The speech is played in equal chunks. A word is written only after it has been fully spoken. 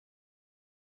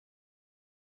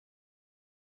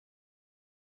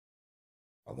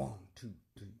A 1, 2,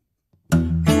 3.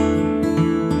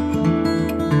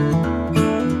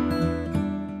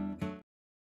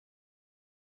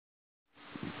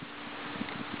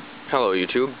 Hello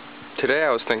YouTube. Today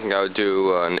I was thinking I would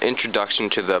do an introduction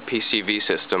to the PCV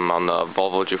system on the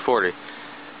Volvo G40.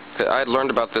 I had learned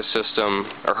about this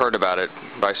system, or heard about it,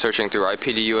 by searching through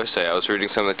IPD USA. I was reading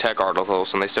some of the tech articles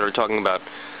and they started talking about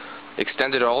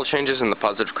extended oil changes in the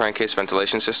positive crankcase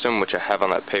ventilation system, which I have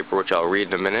on that paper, which I'll read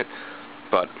in a minute.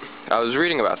 But I was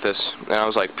reading about this and I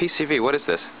was like, PCV, what is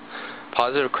this?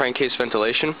 Positive crankcase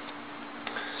ventilation?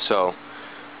 So,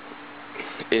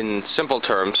 in simple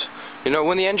terms, you know,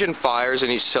 when the engine fires in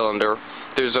each cylinder,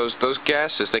 there's those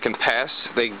gases,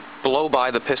 they blow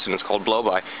by the piston, it's called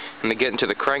blow-by, and they get into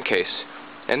the crankcase.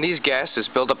 And these gases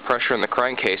build up pressure in the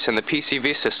crankcase, and the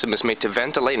PCV system is made to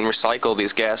ventilate and recycle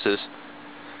these gases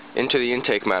into the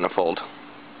intake manifold,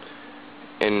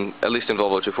 at least in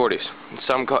Volvo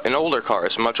 240s. In older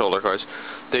cars, much older cars,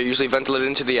 they're usually ventilated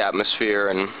into the atmosphere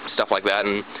and stuff like that,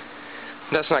 and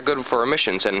that's not good for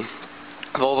emissions. And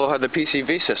Volvo had the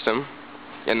PCV system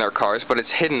in their cars, but it's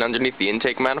hidden underneath the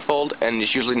intake manifold and is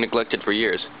usually neglected for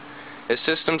years. It's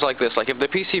systems like this, like if the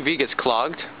PCV gets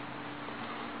clogged,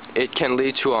 it can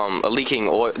lead to a leaking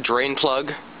oil drain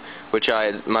plug, which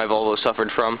my Volvo suffered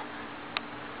from,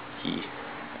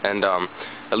 and a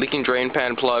leaking drain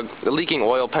pan plug, a leaking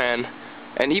oil pan,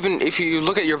 and even if you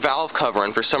look at your valve cover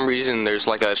and for some reason there's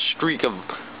like a streak of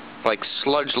like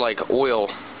sludge-like oil,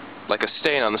 like a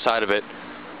stain on the side of it,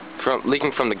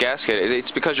 leaking from the gasket,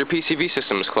 it's because your PCV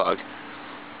system is clogged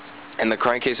and the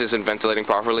crankcase isn't ventilating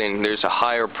properly, and there's a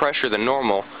higher pressure than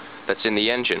normal that's in the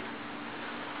engine.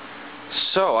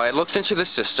 So I looked into the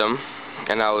system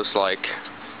and I was like,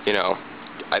 you know,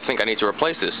 I think I need to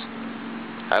replace this.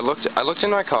 I looked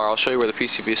in my car. I'll show you where the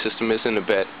PCV system is in a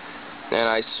bit, and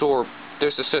I saw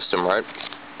there's the system, right?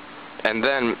 And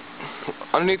then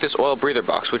underneath this oil breather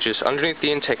box, which is underneath the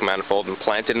intake manifold and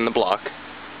planted in the block,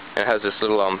 it has this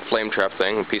little flame trap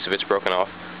thing, a piece of it's broken off.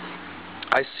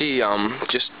 I see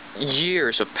just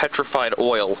years of petrified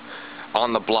oil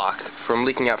on the block from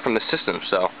leaking out from the system.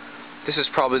 So this is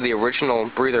probably the original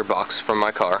breather box from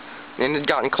my car, and it had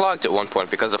gotten clogged at one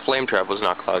point because the flame trap was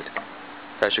not clogged,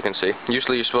 as you can see.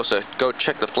 Usually you're supposed to go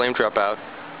check the flame trap out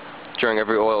during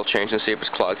every oil change and see if it's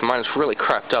clogged. Mine is really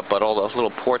cracked up, but all those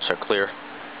little ports are clear.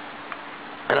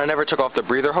 And I never took off the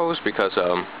breather hose because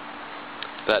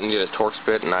that needed a Torx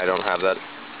bit, and I don't have that.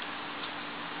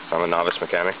 I'm a novice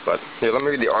mechanic, but here, let me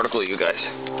read the article, you guys.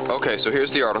 Okay, so here's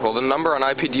the article. The number on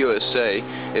IPD USA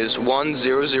is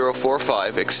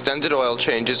 10045, Extended Oil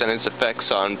Changes and Its Effects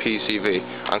on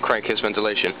PCV, on Crankcase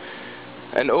Ventilation.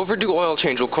 An overdue oil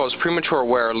change will cause premature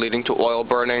wear, leading to oil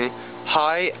burning,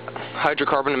 high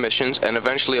hydrocarbon emissions, and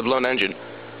eventually a blown engine.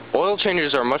 Oil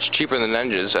changes are much cheaper than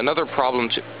engines. Another problem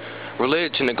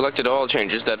related to neglected oil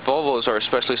changes that Volvos are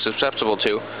especially susceptible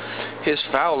to is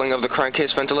fouling of the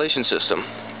crankcase ventilation system.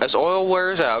 As oil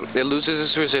wears out, it loses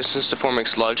its resistance to forming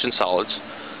sludge and solids.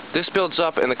 This builds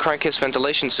up in the crankcase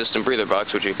ventilation system breather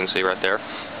box, which you can see right there.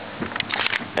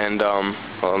 And,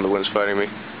 the wind's fighting me.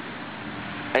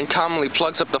 And commonly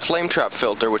plugs up the flame trap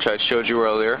filter, which I showed you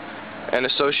earlier, and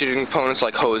associated components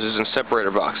like hoses and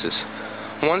separator boxes.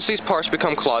 Once these parts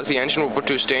become clogged, the engine will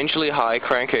produce dangerously high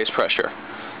crankcase pressure.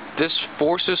 This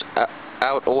forces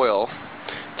out oil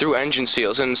through engine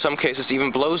seals, and in some cases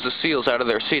even blows the seals out of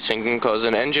their seats and can cause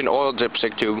an engine oil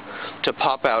dipstick tube to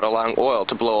pop out, allowing oil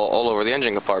to blow all over the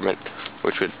engine compartment,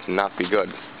 which would not be good.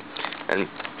 And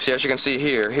see, as you can see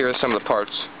here are some of the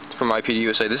parts from IPD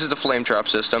USA. This is the flame trap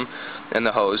system and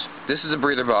the hose. This is a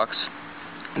breather box.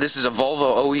 This is a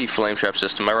Volvo OE flame trap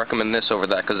system. I recommend this over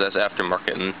that because that's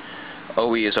aftermarket, and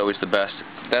OE is always the best.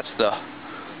 That's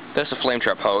the flame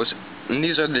trap hose. And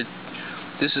this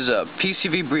is a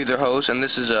PCV breather hose, and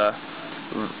this is a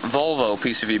Volvo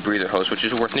PCV breather hose, which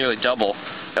is worth nearly double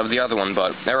of the other one,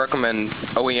 but I recommend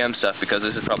OEM stuff because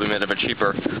this is probably made of a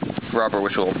cheaper rubber,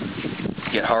 which will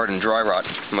get hard and dry rot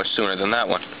much sooner than that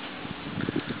one.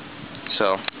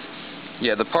 So,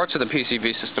 yeah, the parts of the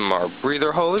PCV system are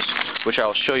breather hose, which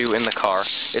I'll show you in the car.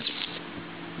 It's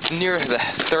near the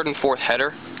third and fourth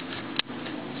header.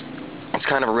 It's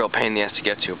kind of a real pain in the ass to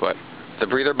get to, but the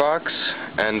breather box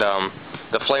and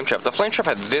the flame trap. The flame trap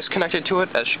had this connected to it,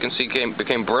 as you can see,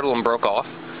 became brittle and broke off.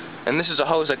 And this is a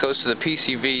hose that goes to the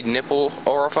PCV nipple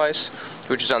orifice,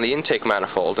 which is on the intake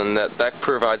manifold, and that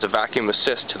provides a vacuum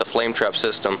assist to the flame trap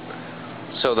system,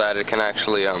 so that it can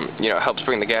actually, helps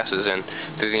bring the gases in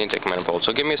through the intake manifold.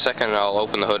 So give me a second, and I'll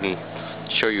open the hood and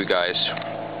show you guys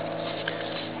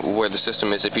where the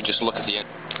system is if you just look at the end.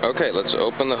 Okay, let's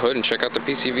open the hood and check out the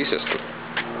PCV system.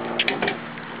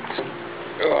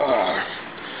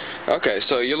 Okay,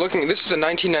 so you're looking, this is a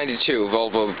 1992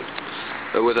 Volvo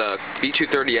with a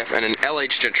B230F and an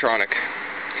LH Jetronic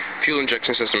fuel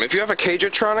injection system. If you have a K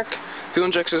Jetronic fuel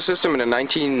injection system in a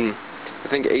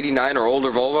 1989 or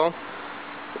older Volvo,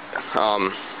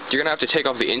 you're going to have to take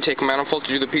off the intake manifold to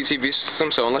do the PCV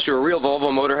system, so unless you're a real Volvo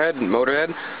motorhead,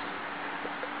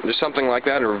 or something like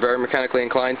that, or very mechanically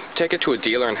inclined, take it to a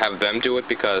dealer and have them do it,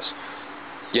 because,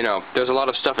 you know, there's a lot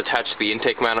of stuff attached to the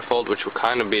intake manifold, which will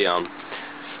kind of be a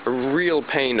real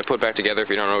pain to put back together if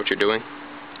you don't know what you're doing.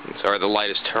 Sorry, the light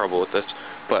is terrible with this,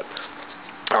 but,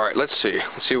 alright, let's see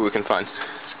what we can find.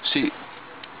 See,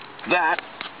 that,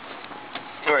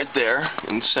 right there,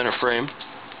 in center frame,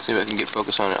 see if I can get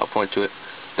focus on it, I'll point to it.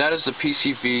 That is the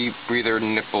PCV breather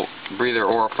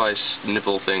orifice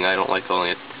nipple thing. I don't like calling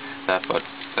it that, but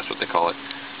that's what they call it.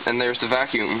 And there's the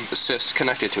vacuum assist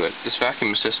connected to it. This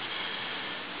vacuum assist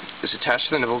is attached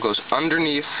to the nipple, goes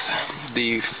underneath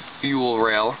the fuel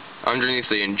rail, underneath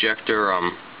the injector,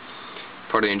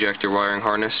 part of the injector wiring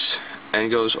harness, and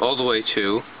goes all the way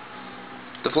to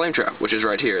the flame trap, which is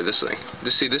right here, this thing.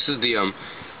 This is the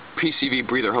PCV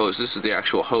breather hose. This is the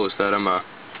actual hose that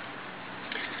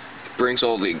brings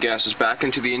all the gases back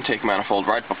into the intake manifold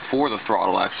right before the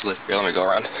throttle, actually. Here, let me go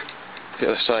around the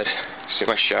other side. See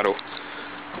my shadow.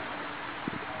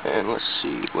 And let's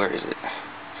see, where is it?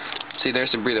 See,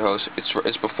 there's the breather hose.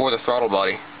 It's before the throttle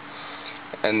body.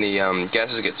 And the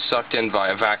gases get sucked in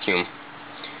via vacuum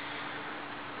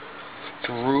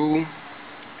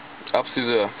up through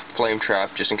the flame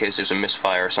trap, just in case there's a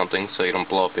misfire or something, so you don't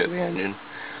blow up the engine.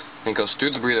 And it goes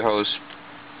through the breather hose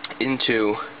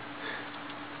into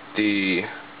the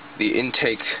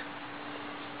intake,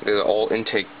 the all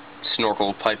intake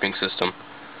snorkel piping system.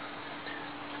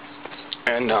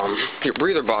 And your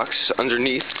breather box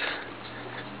underneath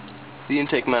the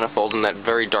intake manifold in that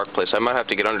very dark place. I might have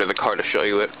to get under the car to show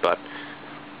you it, but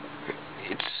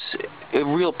it's a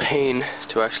real pain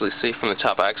to actually see from the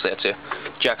top. I actually had to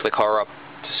jack the car up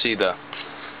to see the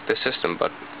system,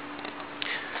 but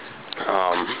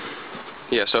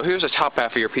yeah, so here's the top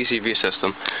half of your PCV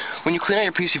system. When you clean out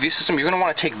your PCV system, you're going to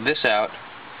want to take this out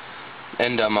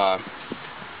and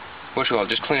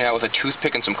just clean it out with a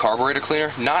toothpick and some carburetor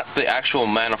cleaner. Not the actual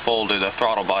manifold or the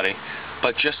throttle body,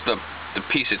 but just the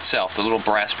piece itself, the little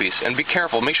brass piece. And be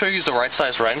careful, make sure you use the right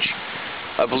size wrench.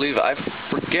 I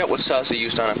forget what size they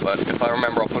used on it, but if I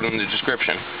remember, I'll put it in the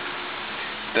description.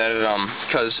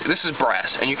 Because this is brass,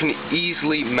 and you can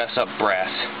easily mess up brass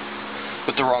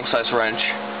with the wrong size wrench.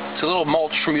 It's a little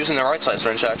mulch from using the right size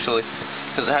wrench, actually,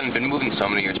 because it hadn't been moving so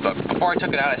many years. But before I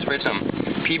took it out, I sprayed some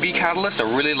PB catalyst, a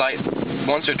really light,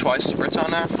 once or twice spritz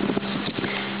on there,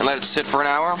 and let it sit for an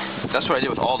hour. That's what I did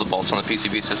with all the bolts on the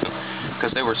PCV system,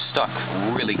 because they were stuck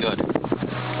really good.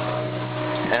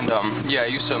 And yeah, I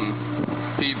used some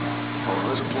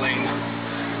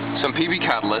PB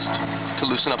catalyst to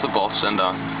loosen up the bolts, and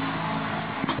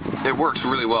it works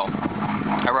really well.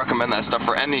 I recommend that stuff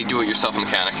for any do-it-yourself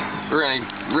mechanic, or any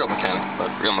real mechanic,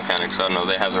 but real mechanics, I don't know,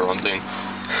 they have their own thing.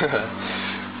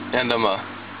 And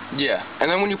yeah, and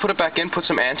then when you put it back in, put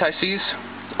some anti-seize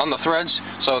on the threads,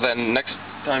 so then next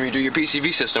time you do your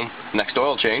PCV system, next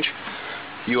oil change,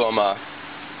 you are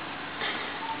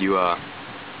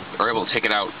able to take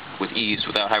it out with ease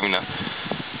without having to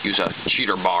use a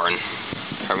cheater bar and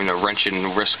having to wrench it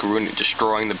and risk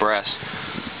destroying the brass.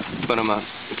 But let's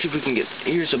see if we can get,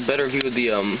 here's a better view of the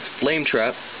flame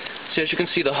trap. So as you can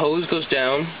see, the hose goes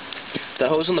down, the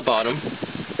hose on the bottom,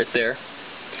 right there,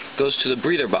 goes to the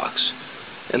breather box.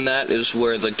 And that is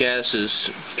where the gases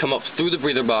come up through the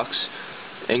breather box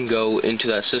and go into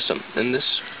that system. And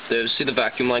see the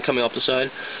vacuum line coming off the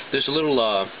side? There's a little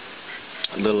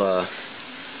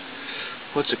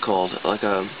what's it called? Like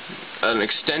an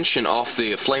extension off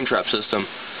the flame trap system.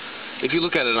 If you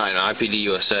look at it on IPD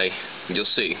USA,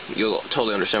 you'll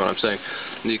totally understand what I'm saying.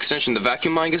 The extension, the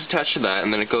vacuum line gets attached to that,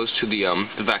 and then it goes to the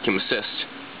vacuum assist,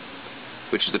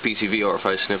 which is the PCV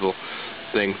orifice nipple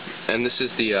thing. And this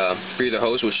is the breather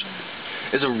hose, which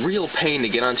is a real pain to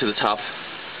get onto the top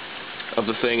of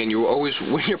the thing, and you always,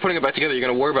 when you're putting it back together, you're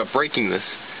going to worry about breaking this.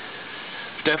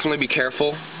 Definitely be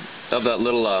careful of that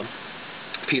little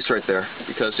piece right there,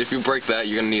 because if you break that,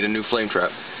 you're going to need a new flame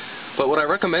trap. But what I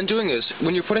recommend doing is,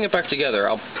 when you're putting it back together,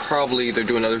 I'll probably either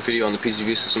do another video on the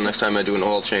PCV system next time I do an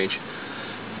oil change,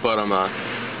 but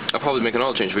I'll probably make an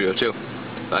oil change video too.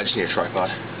 I just need a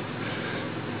tripod.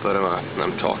 But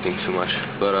I'm talking too much.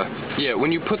 But yeah,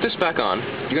 when you put this back on,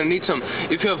 you're gonna need some.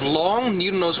 If you have long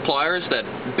needle nose pliers that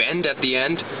bend at the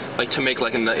end, like to make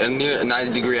like a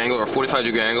 90-degree angle or a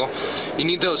 45-degree angle, you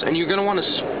need those. And you're gonna want to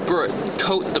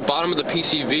coat the bottom of the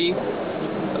PCV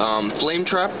flame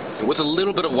trap with a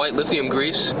little bit of white lithium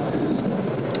grease.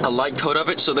 a light coat of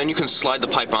it, so then you can slide the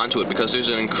pipe onto it, because there's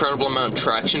an incredible amount of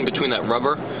traction between that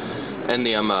rubber and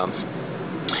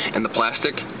the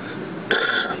plastic.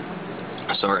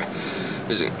 Sorry.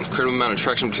 There's an incredible amount of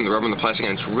traction between the rubber and the plastic,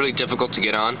 and it's really difficult to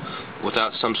get on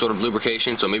without some sort of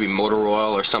lubrication, so maybe motor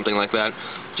oil or something like that.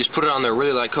 Just put it on there,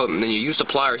 really light coat, and then you use the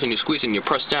pliers and you squeeze it and you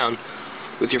press down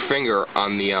with your finger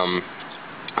on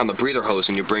the breather hose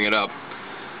and you bring it up.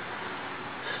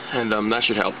 And that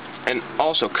should help. And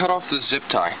also, cut off the zip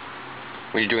tie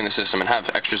when you're doing the system, and have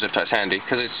extra zip ties handy,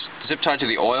 because it's zip tied to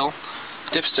the oil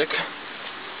dipstick.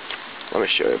 Let me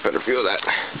show you a better view of that.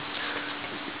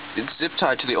 It's zip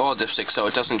tied to the oil dipstick so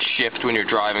it doesn't shift when you're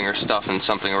driving or stuff and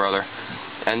something or other.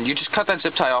 And you just cut that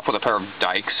zip tie off with a pair of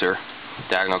dikes or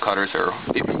diagonal cutters, or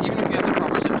even if you have the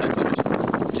proper zip tie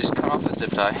cutters, just cut off the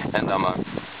zip tie, and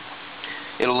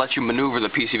it'll let you maneuver the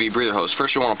PCV breather hose.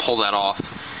 First you want to pull that off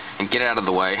and get it out of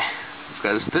the way,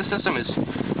 because this system is,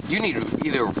 you need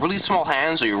either really small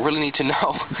hands, or you really need to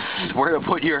know where to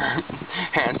put your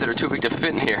hands that are too big to fit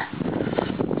in here,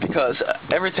 because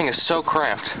everything is so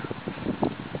cramped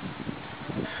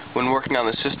when working on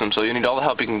the system, so you need all the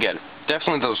help you can get.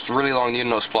 Definitely those really long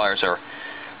needle nose pliers are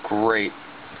great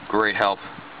help.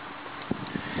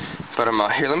 But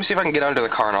here, let me see if I can get under the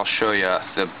car and I'll show you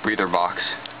the breather box.